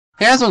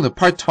Hey guys, welcome to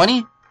part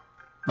 20.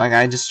 My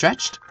guy just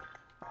stretched.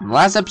 In the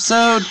last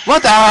episode,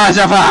 what the?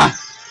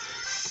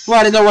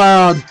 What in the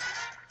world?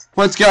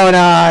 What's going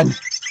on?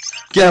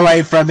 Get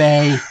away from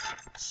me!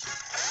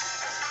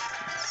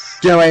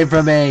 Get away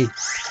from me!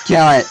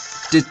 Kill it!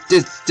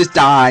 Just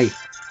die!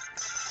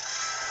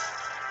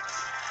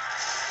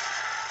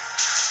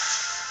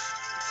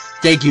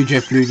 Thank you,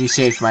 Drifloon. You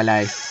saved my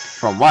life.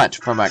 From what?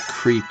 From a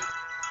creep.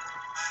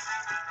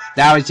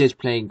 That was just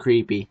plain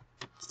creepy.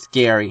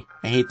 Scary.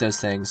 I hate those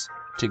things.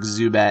 Take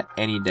Zubat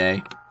any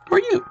day. Who are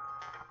you?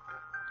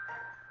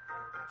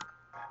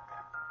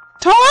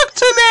 Talk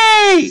to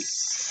me!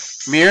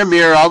 Mirror,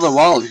 mirror on the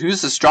wall.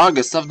 Who's the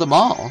strongest of them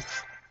all?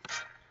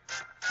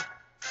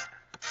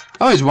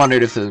 I always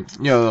wondered if the,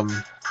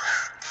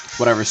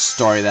 whatever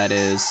story that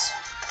is.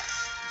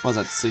 What was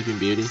that, Sleeping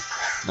Beauty?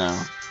 No.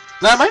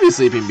 That might be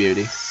Sleeping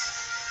Beauty.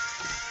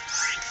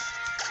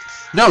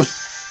 No,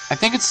 I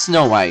think it's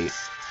Snow White.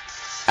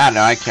 I don't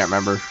know, I can't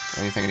remember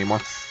anything anymore.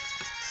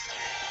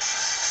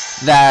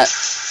 That,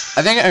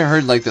 I think I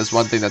heard like this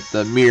one thing that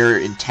the mirror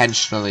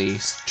intentionally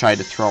tried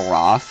to throw her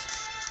off.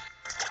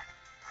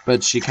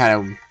 But she kind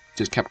of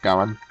just kept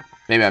going.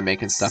 Maybe I'm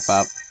making stuff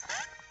up.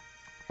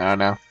 I don't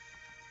know.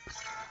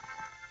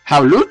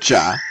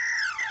 Howlucha?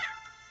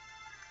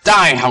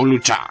 Die,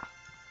 Howlucha!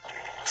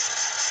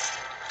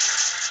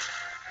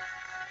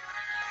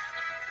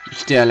 You're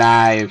still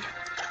alive.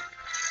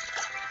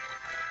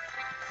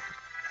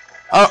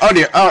 Oh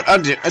dear, oh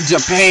dear,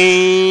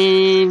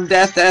 pain,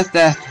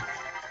 death.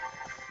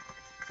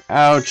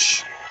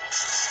 Ouch.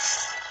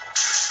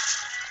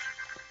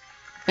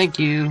 Thank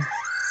you.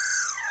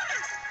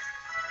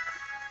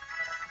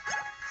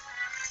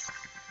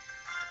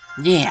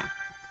 Yeah.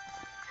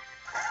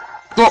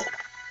 Throw.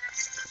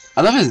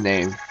 I love his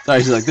name. Sorry,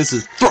 he's like, this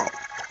is Throw.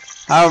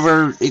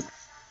 However,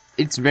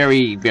 it's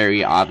very,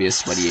 very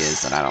obvious what he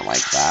is, and I don't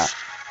like that.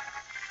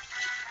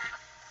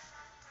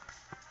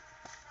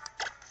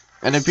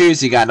 And it appears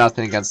he got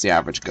nothing against the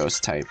average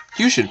ghost type.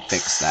 You should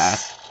fix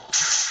that.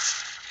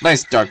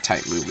 Nice dark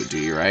type move would do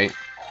you, right?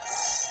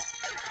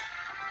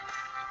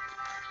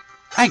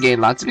 I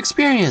gained lots of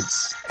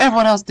experience.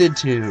 Everyone else did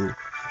too.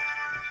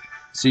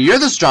 So you're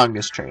the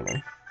strongest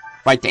trainer.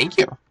 Why, thank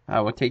you. I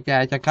will take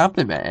that as a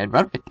compliment and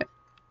run with it.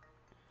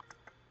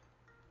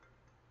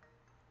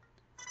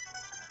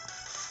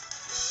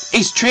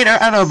 Ace Trainer,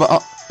 I don't know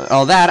about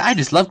all that. I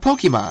just love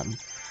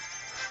Pokemon.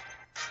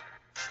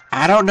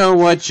 I don't know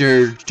what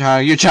you're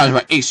talking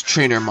about, Ace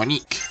Trainer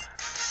Monique.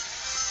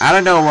 I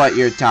don't know what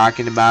you're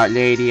talking about,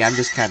 lady. I'm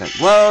just kind of...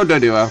 Whoa,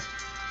 Doduo.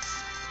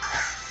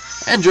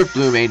 And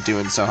Drifloon ain't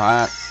doing so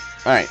hot.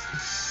 Alright.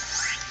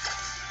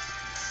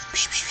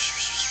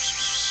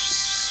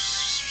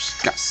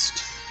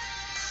 Gust.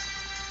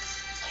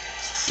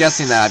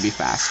 Guessing that'd be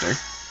faster.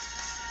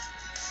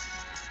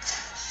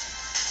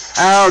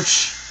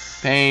 Ouch!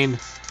 Pain.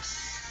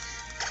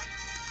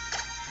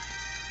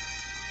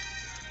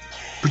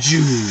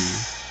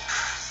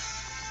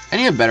 I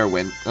need a better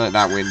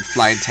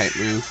flying type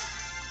move.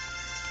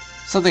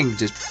 Something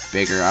just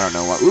bigger, I don't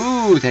know what.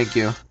 Ooh, thank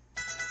you.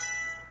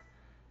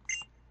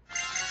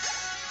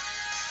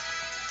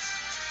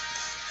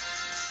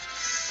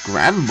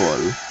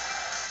 Granbull.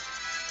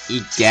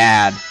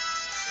 Egad.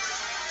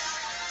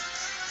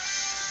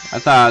 I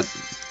thought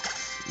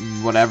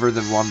whatever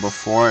the one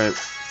before it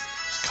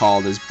was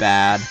called is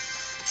bad.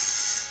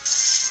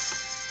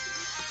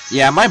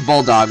 Yeah, my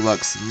Bulldog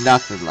looks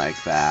nothing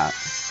like that.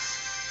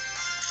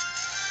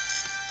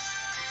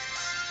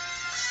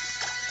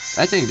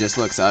 That thing just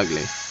looks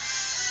ugly.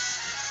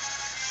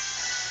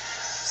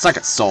 It's like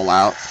a soul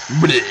out.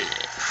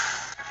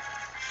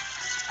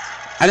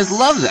 I just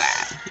love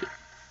that.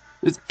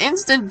 It's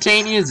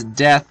instantaneous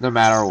death no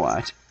matter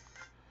what.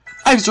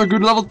 Ivysaur grew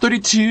to level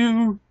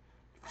 32.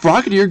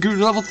 Frogadier grew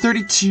to level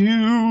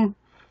 32.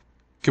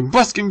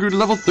 Combustion grew to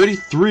level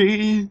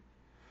 33.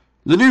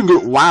 Lanoon grew.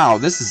 Wow,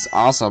 this is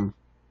awesome.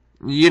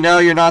 You know,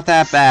 you're not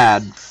that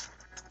bad.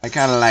 I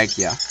kinda like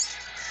ya.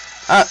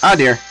 Oh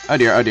dear. Oh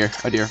dear, oh dear,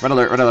 oh dear. Red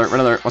alert, red alert, red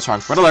alert. What's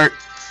wrong? Red alert.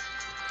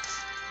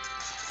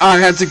 Oh, I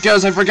had to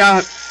ghost, I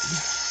forgot.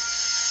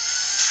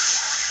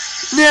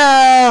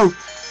 No!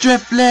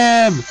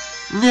 Drifloon!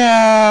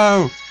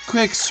 No!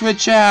 Quick,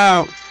 switch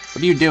out!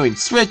 What are you doing?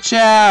 Switch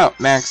out!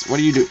 Max, what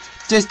are you doing?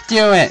 Just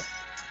do it!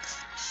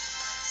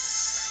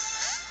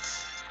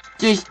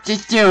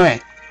 Just do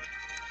it!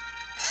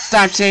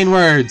 Stop saying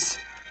words!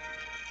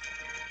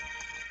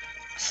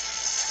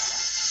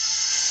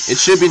 It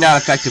should be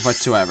not effective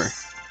whatsoever.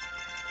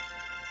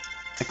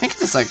 I think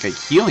it's like a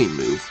healing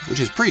move, which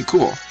is pretty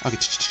cool. Okay.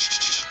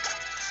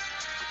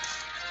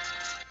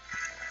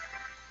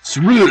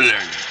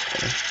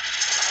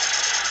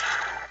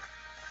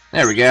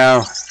 There we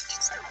go.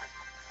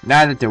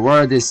 Now that the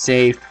world is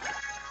safe,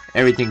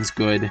 everything's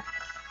good.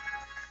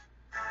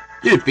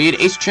 You defeated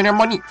Ace Trainer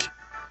Monique.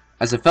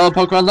 As a fellow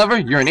Pokemon lover,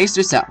 you're an ace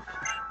yourself.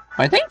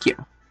 Why, thank you.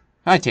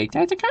 I take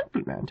that as a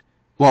compliment.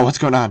 Whoa, what's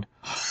going on?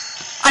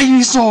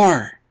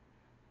 Ivysaur!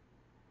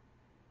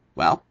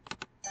 Well.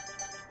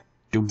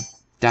 Doom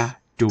da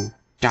doom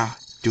da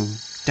doom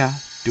da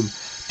doom,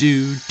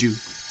 do, do,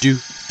 do,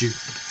 do,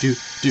 do,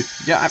 do.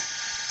 Yeah, I've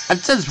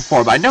said this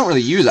before, but I don't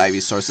really use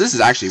Ivysaur, so this is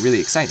actually really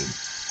exciting.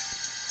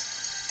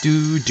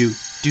 Do, do,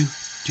 do,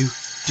 do,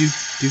 do,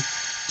 do,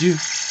 do,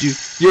 do.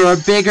 You're a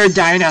bigger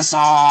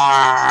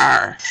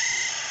dinosaur!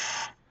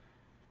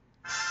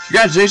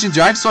 Congratulations,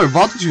 your Ivysaur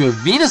evolved into a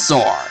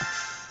Venusaur!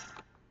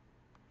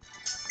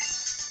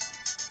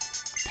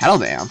 Petal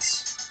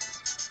Dance.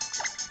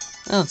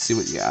 Let's see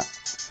what you got.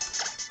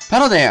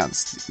 Petal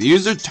Dance. The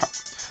user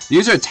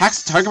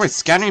attacks the target by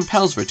scattering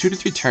petals for 2 to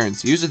 3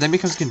 turns. The user then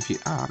becomes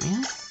confused. Oh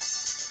man.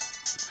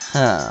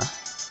 Huh.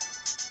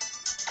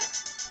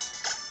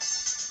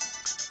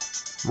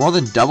 More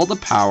than double the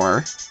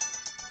power,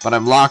 but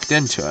I'm locked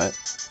into it.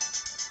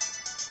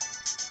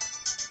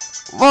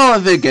 Well,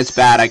 if it gets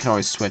bad, I can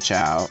always switch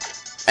out.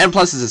 And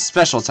plus, it's a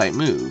special type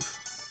move,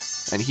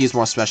 and he's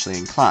more specially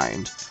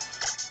inclined.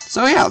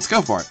 So yeah, let's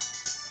go for it.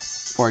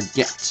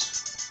 Forget.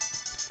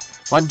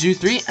 1, 2,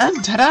 3,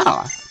 and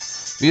ta-da!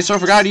 Venusaur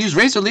forgot how to use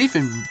Razor Leaf,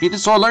 and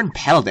Venusaur learned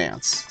Petal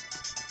Dance.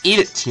 Eat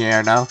it,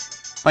 Tierno.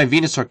 My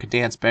Venusaur could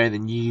dance better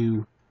than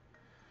you.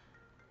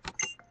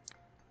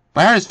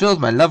 My heart is filled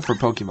with my love for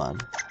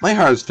Pokemon. My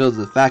heart is filled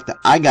with the fact that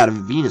I got a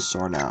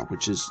Venusaur now,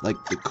 which is like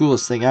the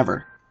coolest thing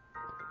ever.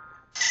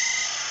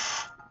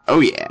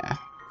 Oh yeah.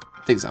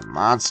 Thing's a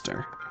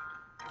monster.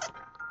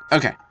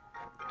 Okay.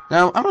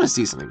 Now, I want to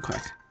see something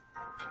quick.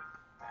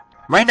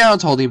 Right now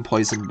it's holding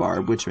Poison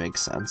Barb, which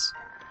makes sense.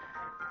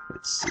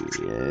 Let's see,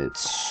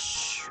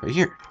 it's right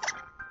here.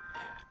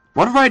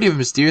 One variety of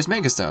mysterious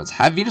Mega Stones.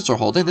 Have Venusaur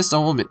hold it. This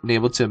stone will be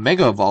able to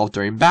Mega Evolve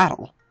during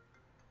battle.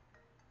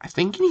 I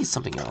think you need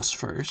something else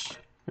first.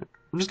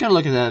 I'm just gonna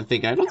look at that and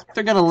think, I don't think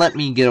they're gonna let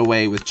me get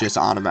away with just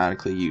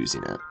automatically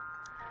using it.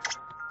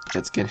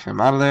 Let's get him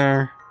out of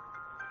there.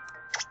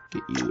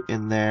 Get you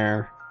in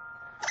there.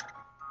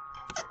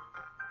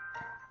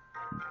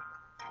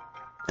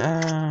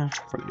 Right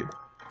here.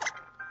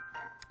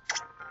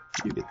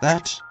 You get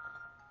that.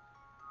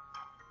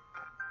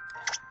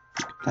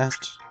 You get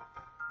that.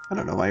 I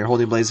don't know why you're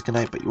holding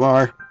Blazikenite, but you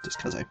are. Just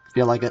because I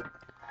feel like it.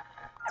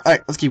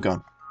 Alright, let's keep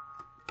going.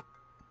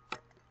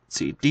 Let's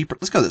see, deeper.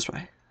 Let's go this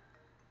way.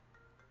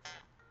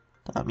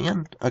 Let me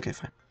in? Okay,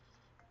 fine.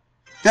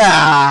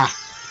 Ah!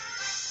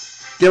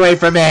 Get away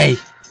from me!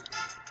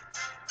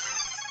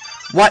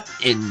 What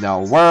in the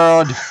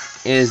world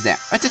is that?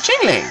 It's a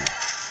Chingling!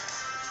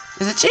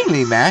 It's a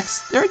Chingling,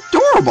 Max. They're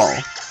adorable!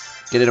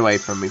 Get it away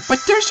from me.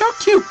 But they're so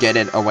cute! Get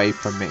it away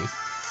from me.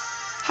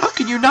 How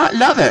can you not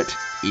love it?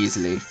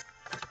 Easily.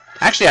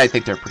 Actually, I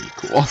think they're pretty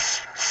cool.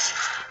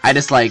 I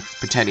just like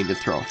pretending to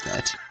throw a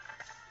fit.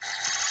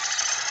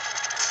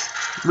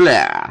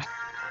 Blah.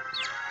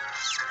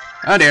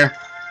 Oh dear.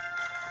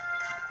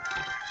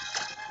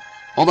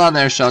 Hold on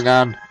there,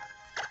 Shelgon.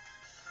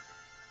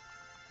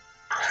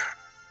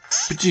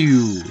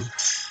 Ba-doo.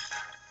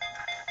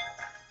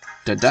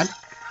 Dun-dun.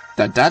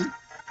 Dun-dun.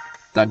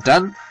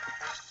 Dun-dun.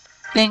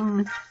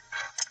 Ding.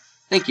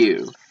 Thank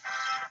you.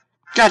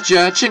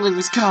 Gotcha! Chingling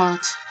was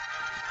caught!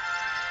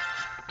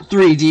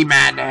 3D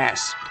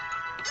madness!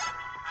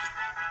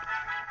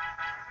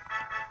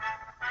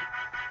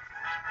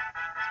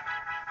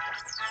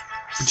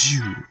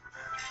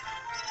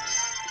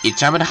 Each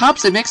time it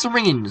hops, it makes a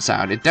ringing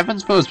sound. It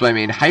deafens foes by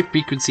making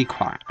high-frequency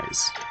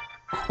cries.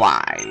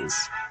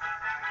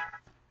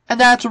 And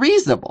that's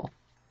reasonable.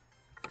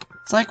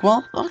 It's like,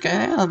 well, okay,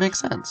 yeah, that makes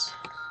sense.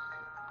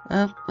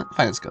 Fine,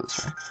 let's go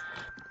this way.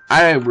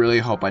 I really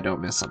hope I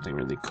don't miss something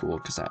really cool,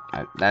 because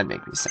that'd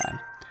make me sad.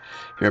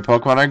 If your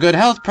Pokemon are in good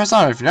health, press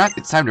on. If you're not,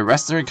 it's time to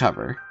rest and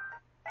recover.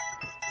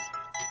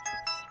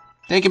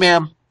 Thank you,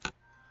 ma'am.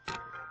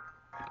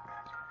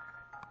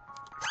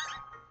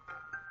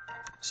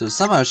 So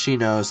somehow she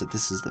knows that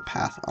this is the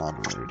path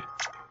onward.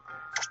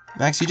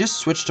 Max, you just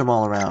switched them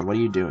all around. What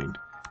are you doing?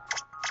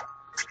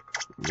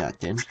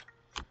 Nothing.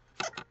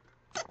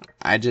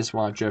 I just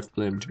want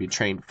Drifblim to be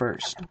trained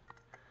first.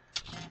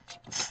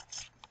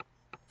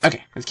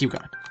 Okay, let's keep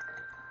going.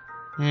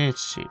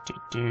 Let's see.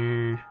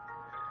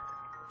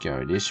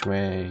 Go this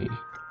way.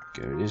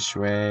 Go this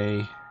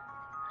way.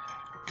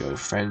 Go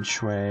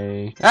French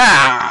way.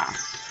 Ah!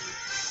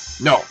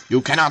 No,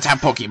 you cannot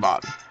have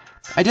Pokemon.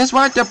 I just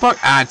want the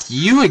it's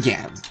you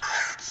again.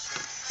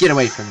 Get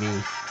away from me.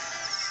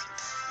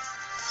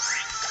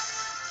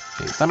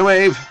 Okay, Thunder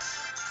Wave.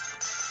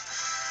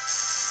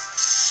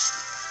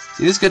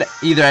 See, this could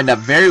either end up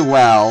very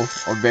well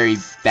or very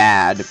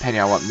bad,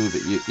 depending on what move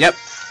it uses. Yep.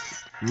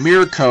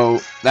 Mirror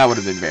Coat, that would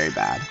have been very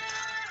bad.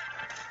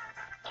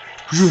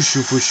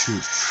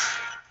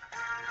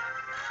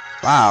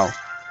 Wow.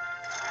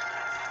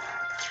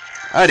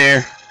 Oh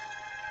dear.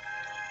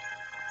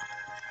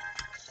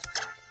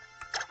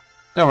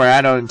 Don't worry,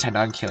 I don't intend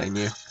on killing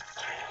you.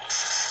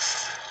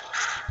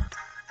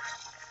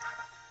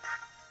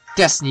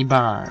 Destiny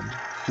Bond.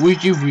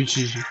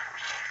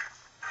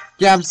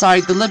 Yeah, I'm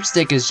sorry, the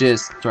lipstick is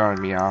just throwing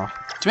me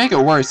off. To make it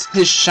worse,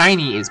 his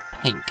shiny is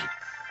pink.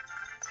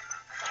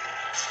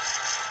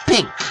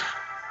 Pink!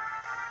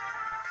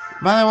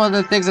 By one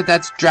of the things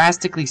that's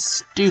drastically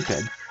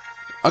stupid.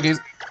 Okay,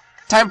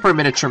 time for a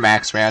miniature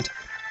max rant.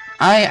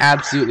 I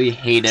absolutely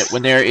hate it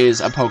when there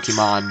is a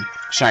Pokemon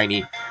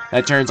shiny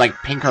that turns like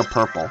pink or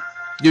purple.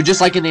 You're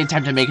just like in the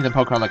attempt of making the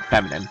Pokemon look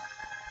feminine.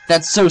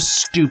 That's so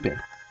stupid.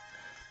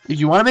 If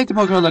you want to make the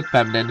Pokemon look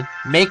feminine,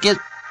 make it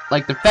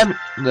like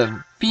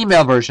the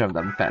female version of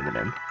them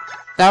feminine.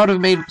 That would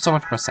have made so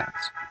much more sense.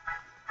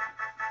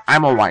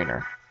 I'm a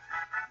whiner.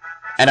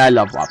 And I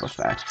love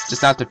Wobbuffet,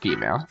 just not the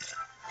female.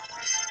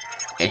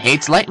 It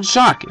hates light and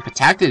shock. If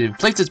attacked, it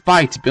inflates its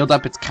body to build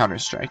up its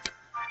counter-strike.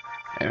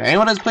 If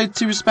anyone has played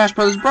Super Smash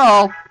Bros.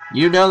 Brawl,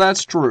 you know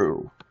that's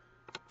true.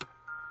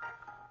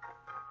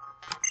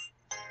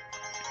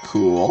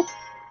 Cool.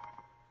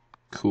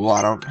 Cool,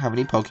 I don't have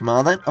any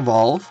Pokemon that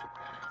evolve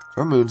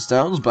for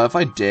Moonstones, but if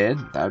I did,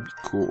 that would be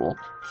cool.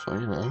 So,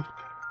 you know,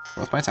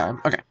 worth my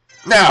time. Okay.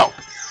 No!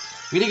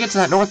 We need to get to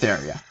that north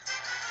area.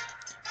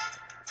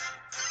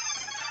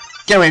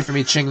 Get away from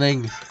me,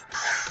 Chingling.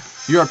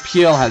 Your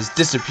appeal has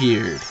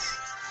disappeared.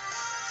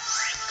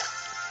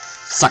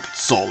 Suck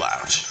its soul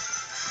out.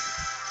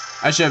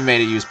 I should have made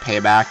it use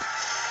payback,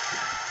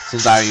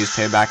 since I don't use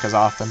payback as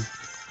often.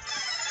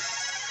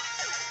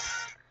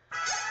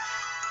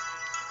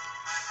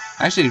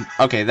 Actually,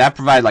 okay, that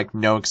provided like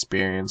no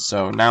experience,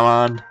 so now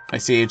on, if I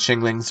see a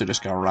Chingling, they're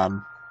just gonna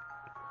run.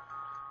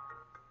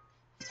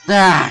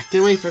 Ah, get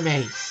away from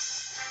me.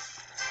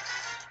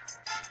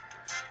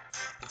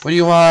 What do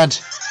you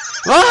want?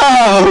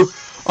 Whoa!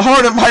 A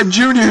horde of Mime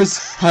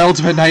Juniors! My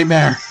ultimate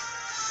nightmare.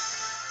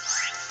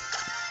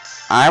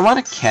 I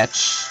want to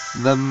catch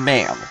the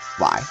male.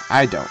 Why?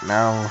 I don't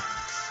know.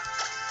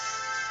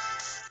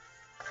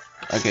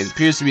 Okay, it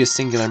appears to be a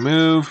singular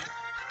move.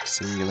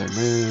 Singular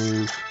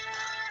move.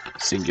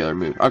 Singular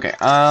move. Okay,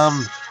 yeah,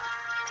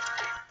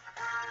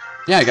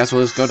 I guess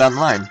we'll just go down the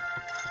line.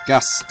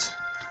 Gust.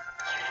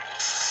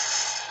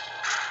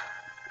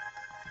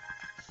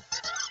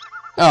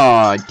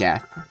 Oh,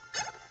 death.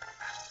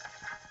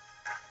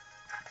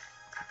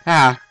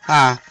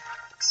 Ah.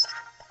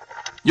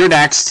 You're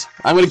next.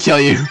 I'm gonna kill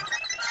you.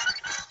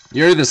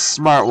 You're the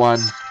smart one.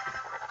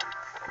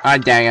 Ah,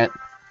 dang it.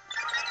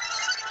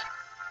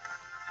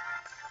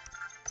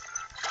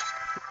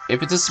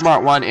 If it's a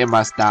smart one, it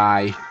must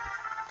die.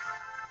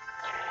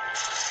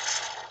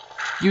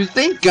 You'd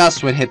think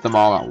Gust would hit them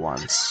all at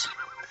once.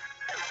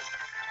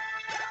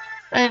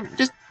 And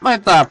just my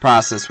thought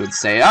process would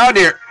say, oh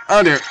dear,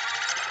 oh dear.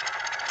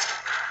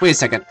 Wait a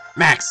second.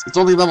 Max, it's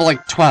only level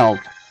like 12.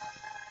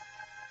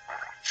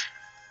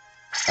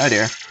 Oh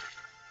dear.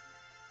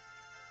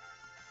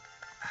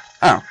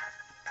 Oh.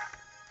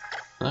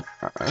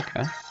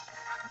 Okay.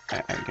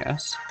 I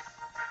guess.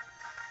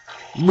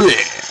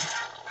 Blech.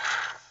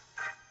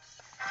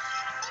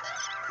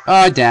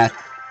 Oh, death.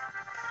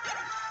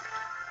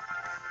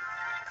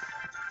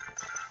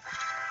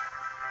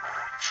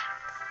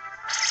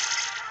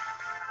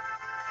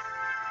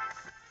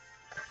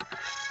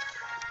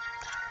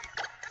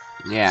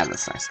 Yeah,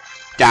 that's nice.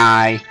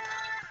 Die.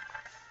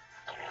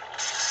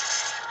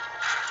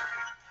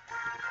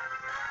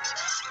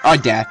 Oh,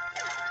 death.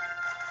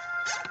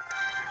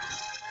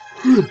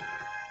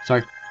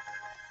 Sorry.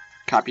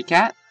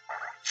 Copycat?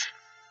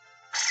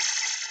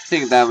 I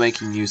think that'll make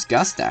him use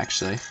Gust,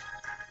 actually.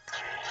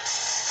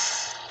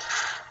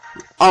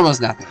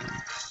 Almost nothing.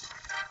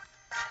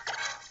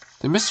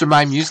 Then Mr.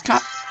 Mime used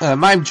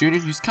Mime Jr.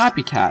 used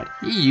Copycat.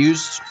 He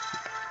used,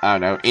 I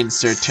don't know,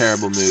 insert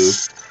terrible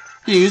move.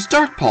 He used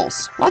Dark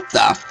Pulse. What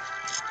the?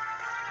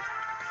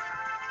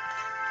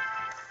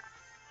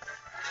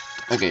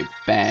 Okay,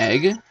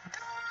 bag.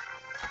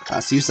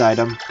 Last use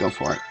item. Go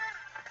for it.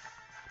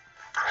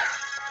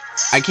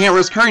 I can't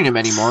risk hurting him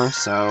anymore,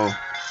 so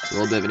it's a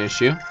little bit of an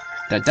issue.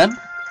 Dun dun.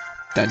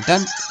 Dun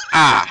dun.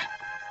 Ah!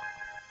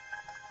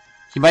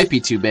 He might be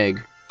too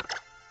big.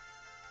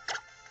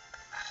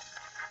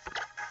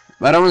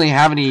 But I don't really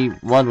have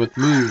anyone with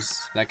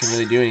moves that can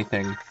really do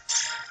anything.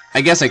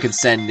 I guess I could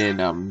send in,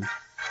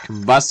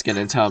 Combuskin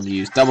and tell him to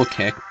use Double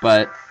Kick,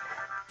 but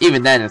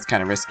even then it's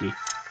kind of risky.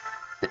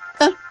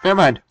 Never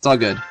mind. It's all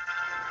good.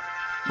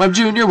 Mime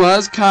Jr.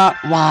 was caught.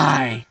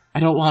 Why? I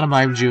don't want a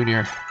Mime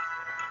Jr.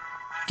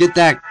 Get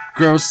that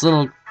gross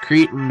little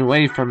cretin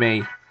away from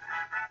me.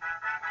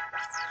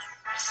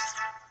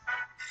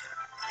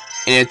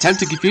 In an attempt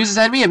to confuse his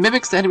enemy, it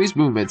mimics the enemy's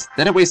movements.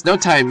 Then it wastes no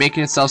time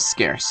making itself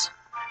scarce.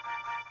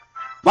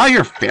 Wow,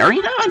 you're a fairy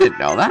now? I didn't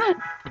know that.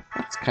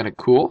 That's kind of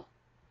cool.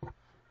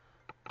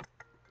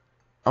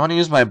 I want to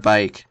use my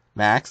bike.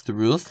 Max, the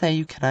rules say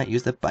you cannot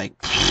use the bike.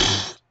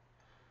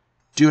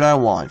 Do what I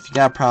want. If you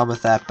got a problem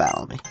with that,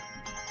 battle me.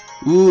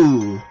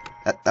 Ooh.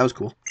 That was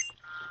cool.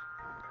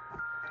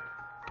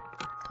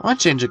 I want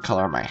to change the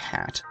color of my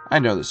hat. I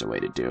know there's a way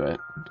to do it.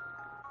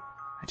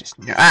 I just...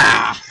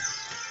 Ah!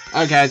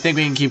 Okay, I think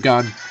we can keep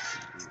going.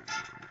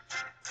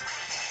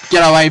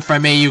 Get away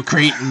from me, you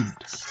cretin!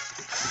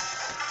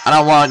 I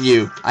don't want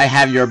you. I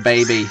have your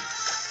baby.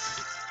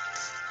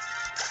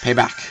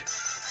 Payback.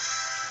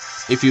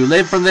 If you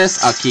live from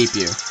this, I'll keep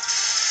you.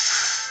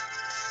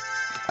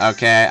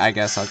 Okay, I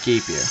guess I'll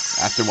keep you.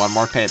 After one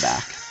more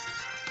payback.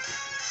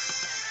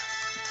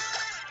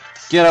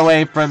 Get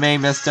away from me,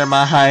 Mr.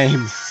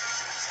 Mime.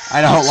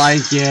 I don't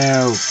like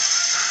you.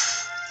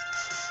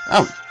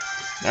 Oh,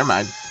 never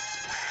mind.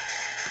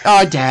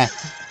 Oh,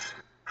 death.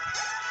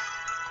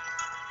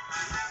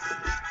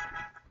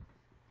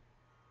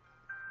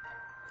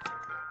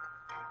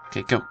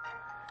 Okay, go.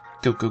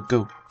 Go, go,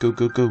 go. Go,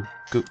 go, go.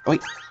 Go. Oh,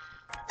 wait.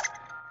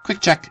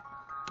 Quick check.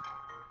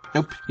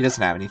 Nope, he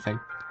doesn't have anything.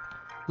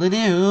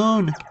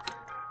 Lanoon,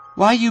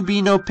 why you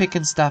be no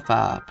picking stuff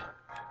up?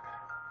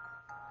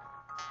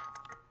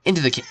 Into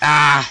the cave.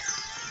 Ah!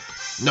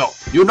 No,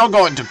 you don't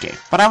go into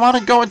cave. But I want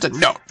to go into...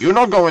 No, you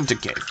don't go into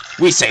cave.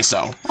 We say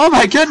so. Oh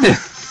my goodness!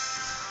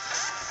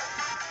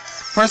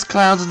 First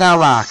clouds, now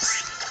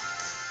rocks.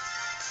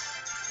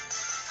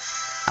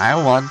 I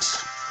want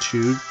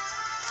to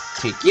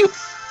take you.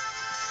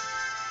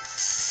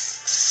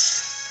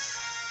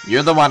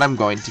 You're the one I'm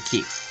going to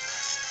keep.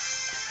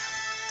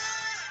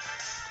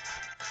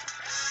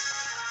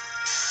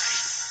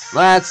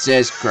 That's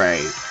just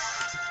great.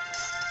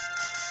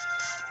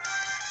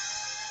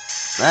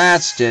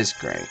 That's just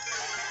great.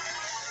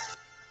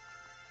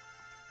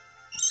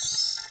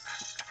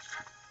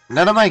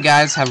 None of my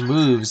guys have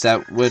moves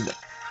that would...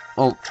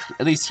 Well,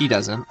 at least he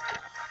doesn't.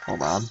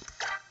 Hold on.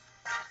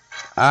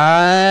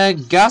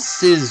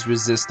 Gus is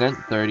resistant,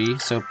 30,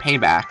 so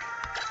payback.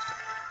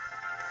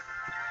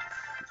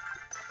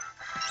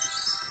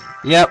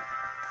 Yep.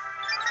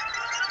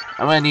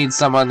 I'm gonna need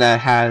someone that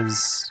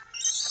has...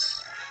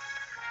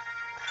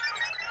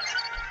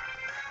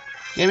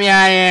 Get me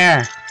out of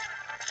here!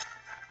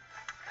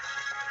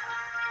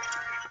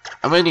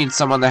 I'm gonna need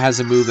someone that has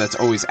a move that's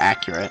always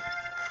accurate.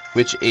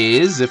 Which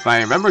is, if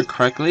I remember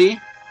correctly,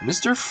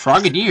 Mr.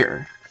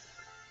 Frogadier.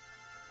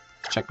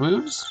 Check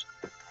moves?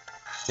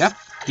 Yep,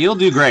 he'll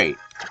do great.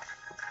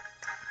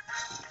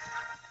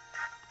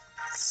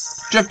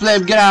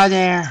 Drifblim, get out of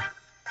there!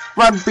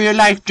 Run for your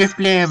life,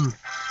 Drifblim!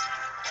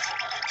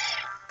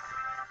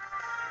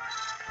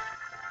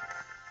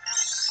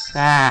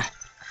 Ah,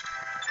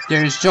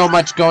 there's so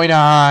much going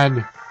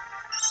on.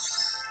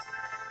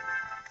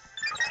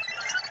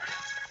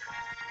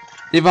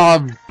 They've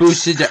all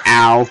boosted their...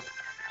 Ow.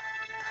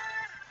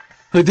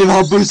 They've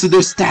all boosted their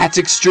stats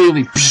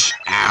extremely. Psh,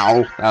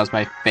 ow. That was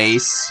my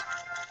face.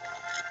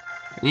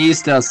 And he's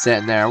still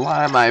sitting there.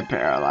 Why am I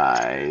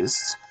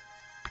paralyzed?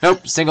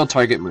 Nope, single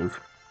target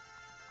move.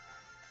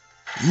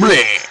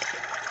 Bleh.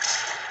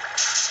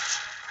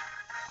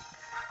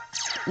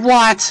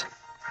 What?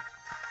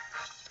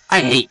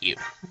 I hate you.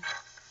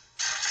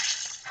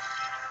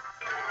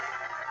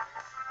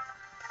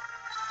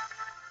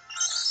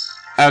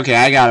 Okay,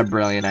 I got a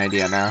brilliant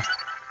idea now.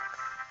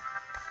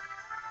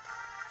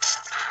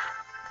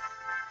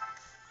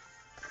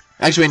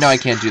 Actually, no, I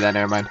can't do that.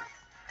 Never mind.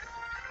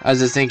 I was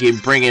just thinking,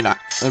 bring in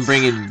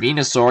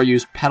Venusaur,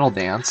 use Petal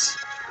Dance.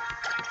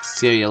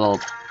 See you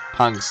little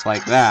punks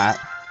like that.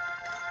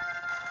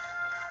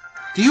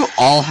 Do you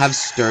all have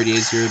Sturdy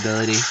as your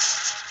ability?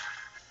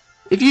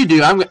 If you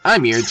do,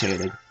 I'm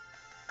irritated.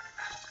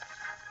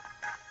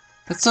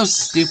 That's so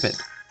stupid.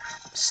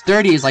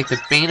 Sturdy is like the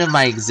bane of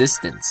my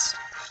existence.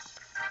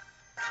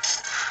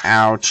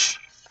 Ouch.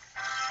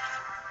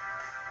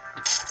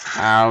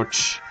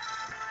 Ouch.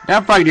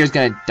 Now Frogadier's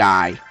gonna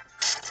die.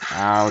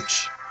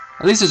 Ouch.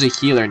 At least there's a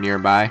healer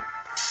nearby.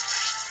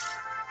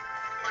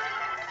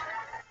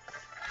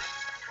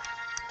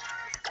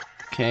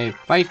 Okay,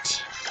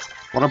 fight.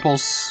 Water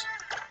pulse.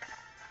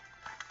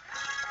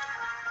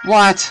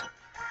 What?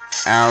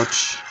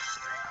 Ouch.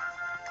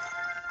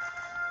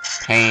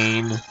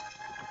 Pain.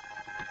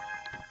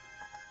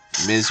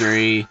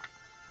 Misery.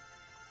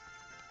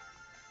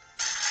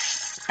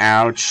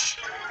 Ouch.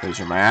 Those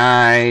are my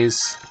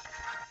eyes.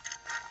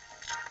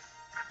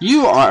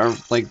 You are,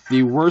 like,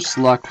 the worst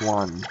luck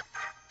one.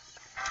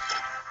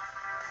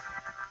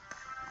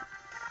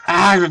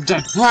 I'm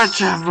dead.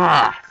 Whatever.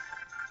 I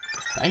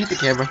hit the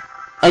camera.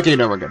 Okay,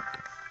 no, we're good.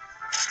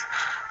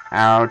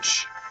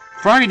 Ouch.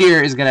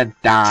 Frogadier is gonna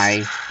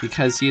die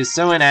because he is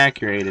so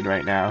inaccurated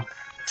right now.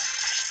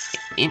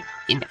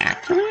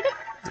 Inaccurated?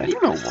 Is that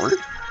even a word?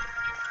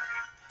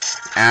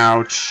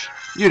 Ouch.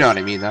 You know what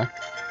I mean, though.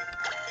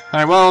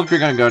 Alright, well, if you're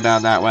gonna go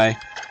down that way,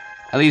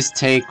 at least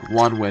take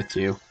one with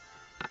you.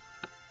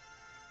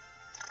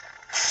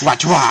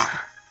 Wachwa!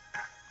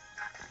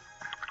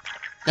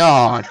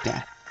 Oh,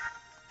 death.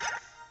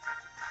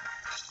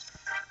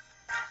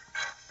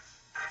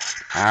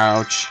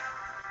 Ouch.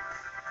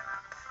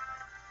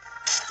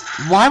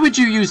 Why would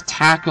you use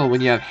Tackle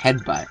when you have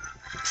Headbutt?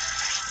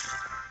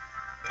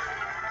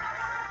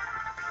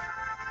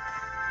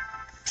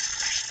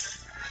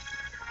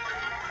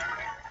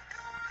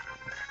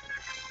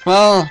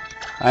 Well,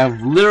 I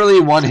have literally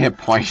one hit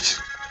point.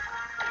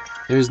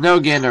 There's no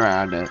getting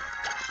around it.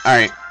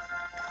 Alright.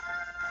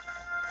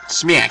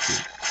 Smack me.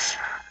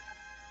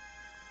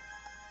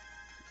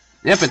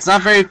 Yep, it's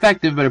not very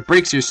effective, but it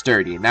breaks your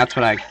Sturdy, and that's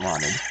what I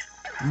wanted.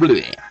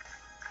 Blech.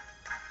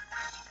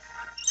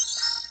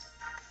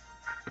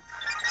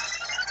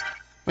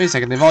 Wait a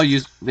second,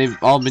 they've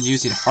all been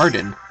using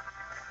Harden.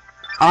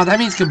 Oh, that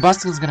means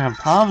Combustion's gonna have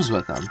problems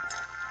with them.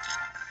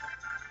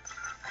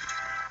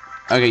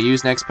 Okay,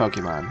 use next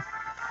Pokemon.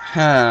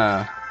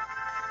 Huh.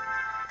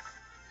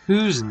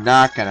 Who's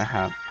not gonna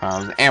have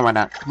problems? And why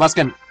not?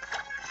 Muskin.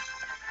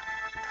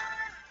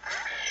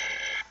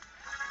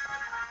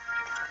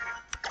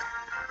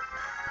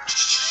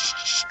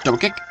 Double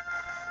kick.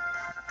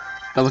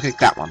 Double kick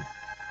that one.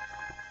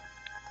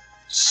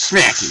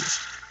 Smacky.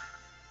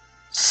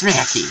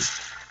 Smacky.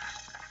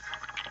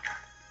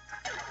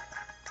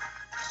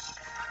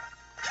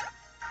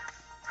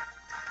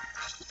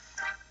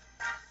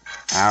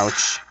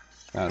 Ouch.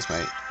 That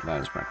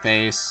was my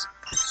face.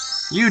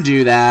 You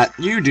do that.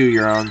 You do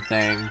your own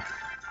thing.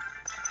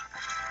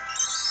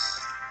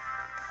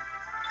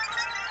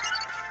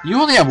 You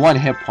only have 1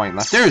 hit point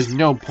left. There is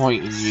no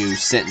point in you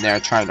sitting there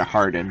trying to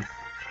harden.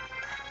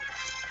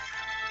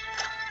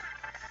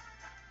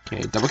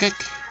 Okay, double kick.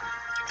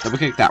 Double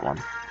kick that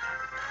one.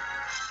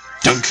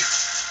 Dunk.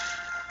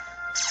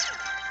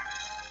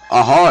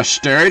 Aha,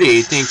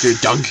 sturdy. Think you're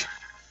dunk.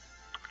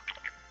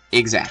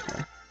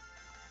 Exactly.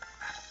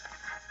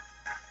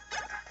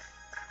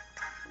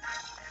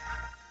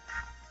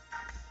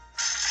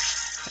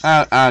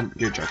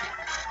 You're a jerk.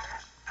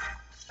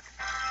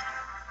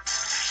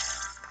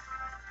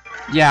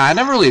 Yeah, I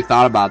never really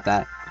thought about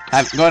that.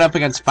 Going up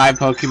against 5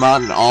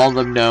 Pokemon and all of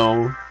them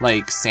know,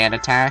 like, Sand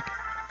Attack.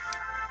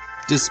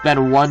 Just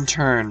spend 1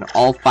 turn,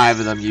 all 5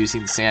 of them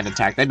using Sand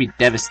Attack. That'd be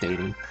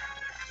devastating.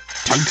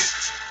 Tunk.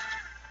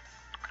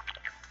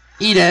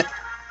 Eat it.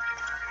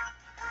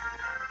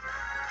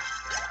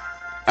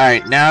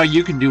 Alright, now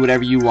you can do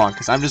whatever you want,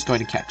 because I'm just going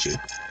to catch you.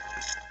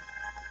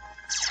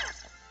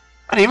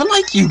 I don't even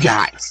like you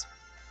guys.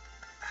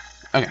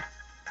 Okay.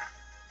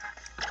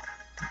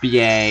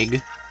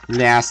 Bag.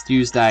 Last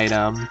used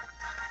item.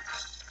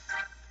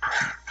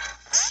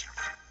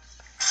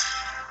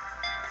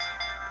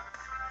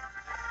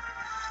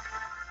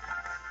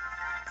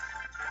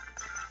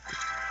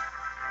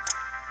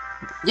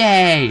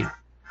 Yay!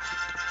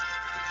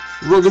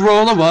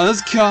 Roggenrola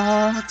was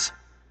caught.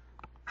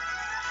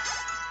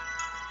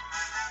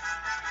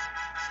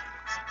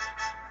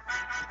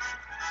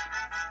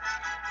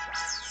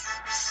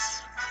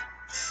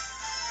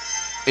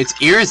 Its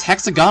ear is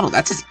hexagonal.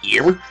 That's his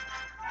ear?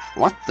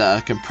 What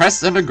the?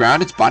 Compressed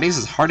underground, its body is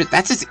as hard as...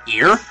 That's his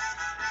ear?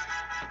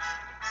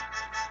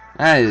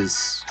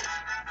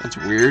 That's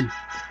weird.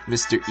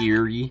 Mr.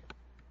 Eerie.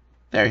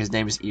 There, his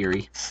name is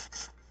Eerie.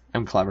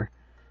 I'm clever.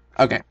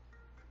 Okay.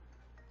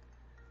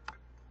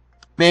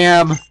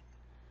 Ma'am.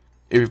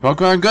 If your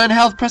Pokemon are good in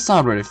health, press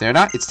onward. If they're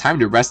not, it's time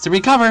to rest and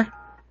recover.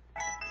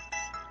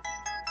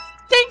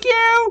 Thank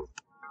you!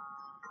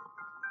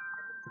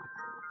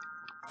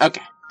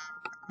 Okay.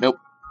 Nope.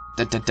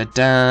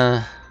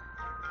 Da-da-da-da.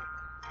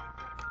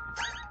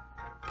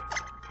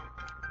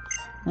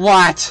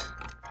 What?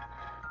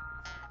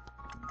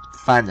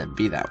 Fine then,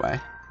 be that way.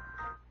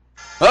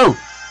 Oh!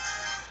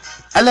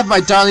 I left my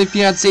darling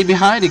fiancé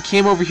behind and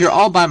came over here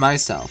all by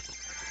myself.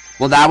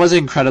 Well, that was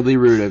incredibly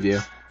rude of you.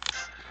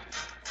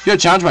 You're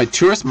challenged by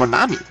tourist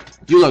Monami.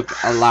 You look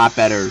a lot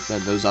better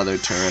than those other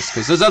tourists,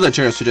 because those other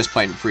tourists are just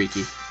plain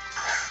freaky.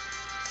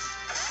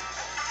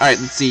 Alright,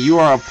 let's see. You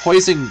are a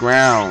poison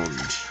ground.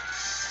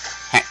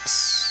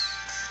 Hex.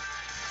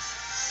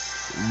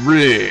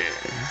 Rare.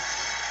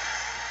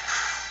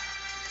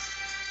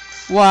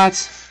 What?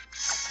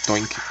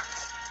 Doink.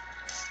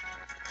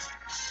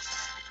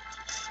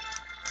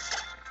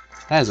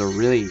 That is a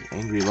really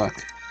angry look.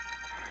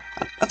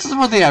 That's the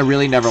one thing I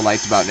really never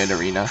liked about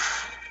Nidorina.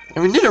 I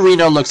mean,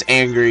 Nidorino looks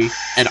angry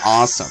and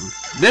awesome.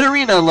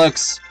 Nidorina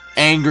looks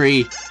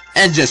angry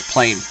and just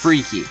plain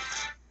freaky.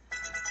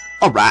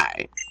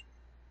 Alright.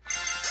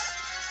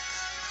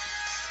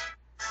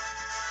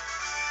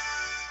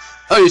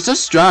 Oh, you're so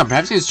strong.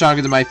 Perhaps you're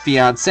stronger than my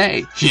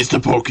fiancé. He's the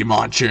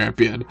Pokemon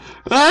champion.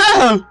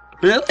 Oh!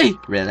 Really?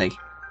 Really?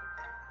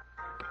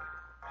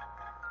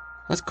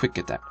 Let's quick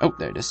get that. Oh,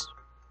 there it is.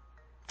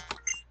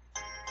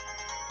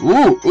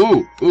 Ooh,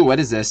 ooh, ooh, what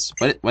is this?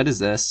 What is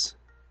this?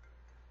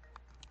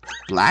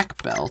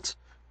 Black belt?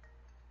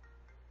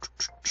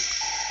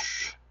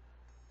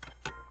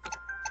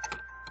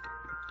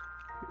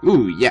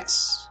 Ooh,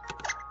 yes.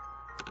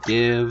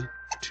 Give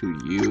to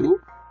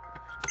you?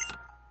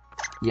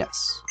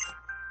 Yes.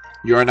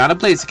 You are not a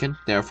Blaziken,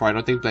 therefore I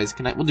don't think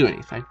Blazikenite will do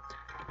anything.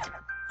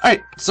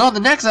 Alright, so on the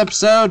next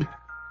episode,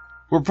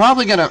 we're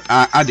probably gonna...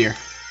 oh dear.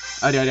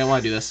 Oh dear, I didn't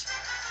want to do this.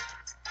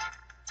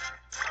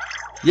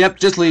 Yep,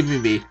 just leave me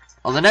be.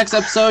 On the next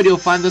episode, you'll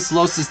find this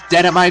Losis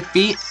dead at my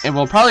feet, and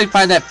we'll probably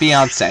find that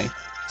fiancé.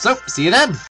 So, see you then!